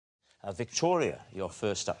Victoria, you're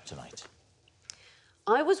first up tonight.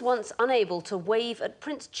 I was once unable to wave at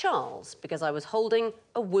Prince Charles because I was holding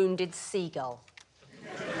a wounded seagull.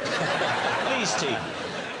 Please, team.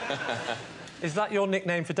 Is that your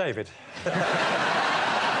nickname for David?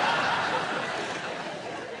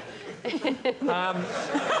 I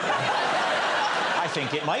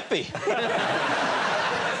think it might be.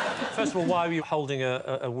 First of all, why were you holding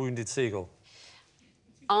a wounded seagull?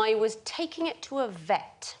 I was taking it to a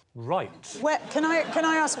vet. Right. Can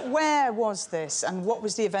I ask, where was this and what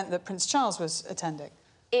was the event that Prince Charles was attending?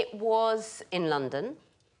 It was in London.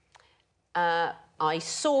 I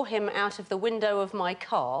saw him out of the window of my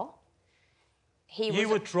car. You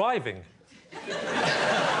were driving?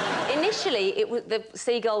 Initially, the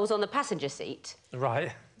seagull was on the passenger seat.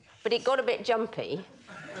 Right. But it got a bit jumpy.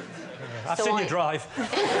 I've seen you drive.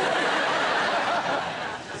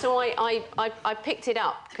 So I picked it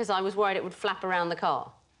up because I was worried it would flap around the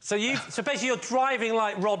car. So basically you're driving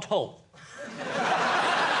like Rod Hull?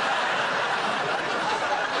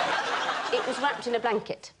 It was wrapped in a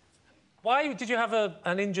blanket. Why did you have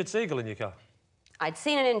an injured seagull in your car? I'd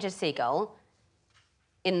seen an injured seagull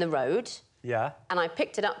in the road. Yeah. And I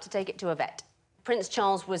picked it up to take it to a vet. Prince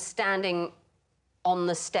Charles was standing on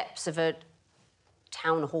the steps of a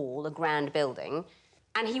town hall, a grand building,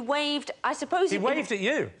 and he waved, I suppose... He waved at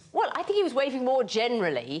you? Well, I think he was waving more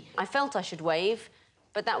generally. I felt I should wave,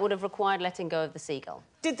 but that would have required letting go of the seagull.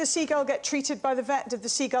 Did the seagull get treated by the vet? Did the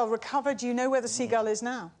seagull recover? Do you know where the seagull is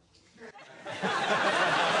now?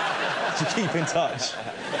 To keep in touch.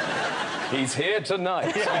 He's here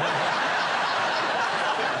tonight.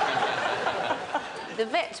 The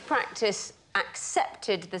vet practice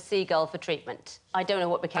accepted the seagull for treatment. I don't know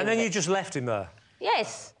what became of it. And then you just left him there?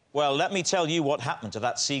 Yes. Well, let me tell you what happened to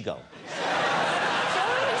that seagull.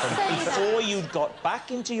 Before you got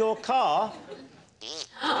back into your car...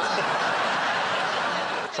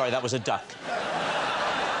 Sorry, that was a duck.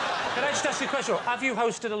 Can I just ask you a question? Have you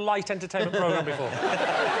hosted a light entertainment programme before?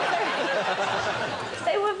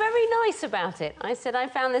 They were very nice about it. I said I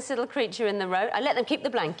found this little creature in the road. I let them keep the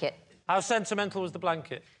blanket. How sentimental was the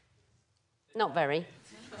blanket? Not very.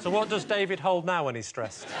 So what does David hold now when he's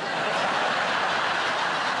stressed?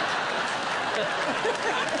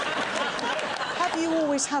 Have you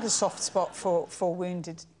always had a soft spot for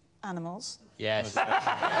wounded animals? Yes. All right.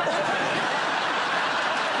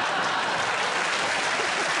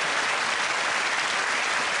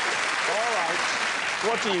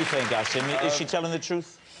 What do you think, Asim? Is she telling the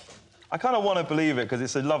truth? I kind of want to believe it because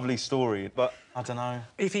it's a lovely story, but I don't know.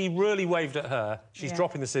 If he really waved at her, she's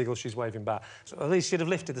dropping the seagull, she's waving back. So at least she'd have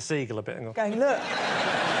lifted the seagull a bit and gone... Going, look,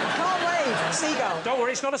 can't wave, seagull. Don't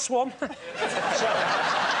worry, it's not a swan.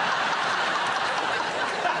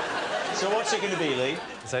 So what's it going to be, Lee?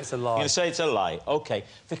 So it's a lie. You're going to say it's a lie. OK.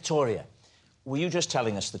 Victoria, were you just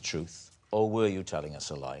telling us the truth, or were you telling us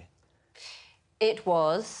a lie? It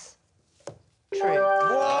was true.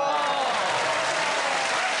 Whoa!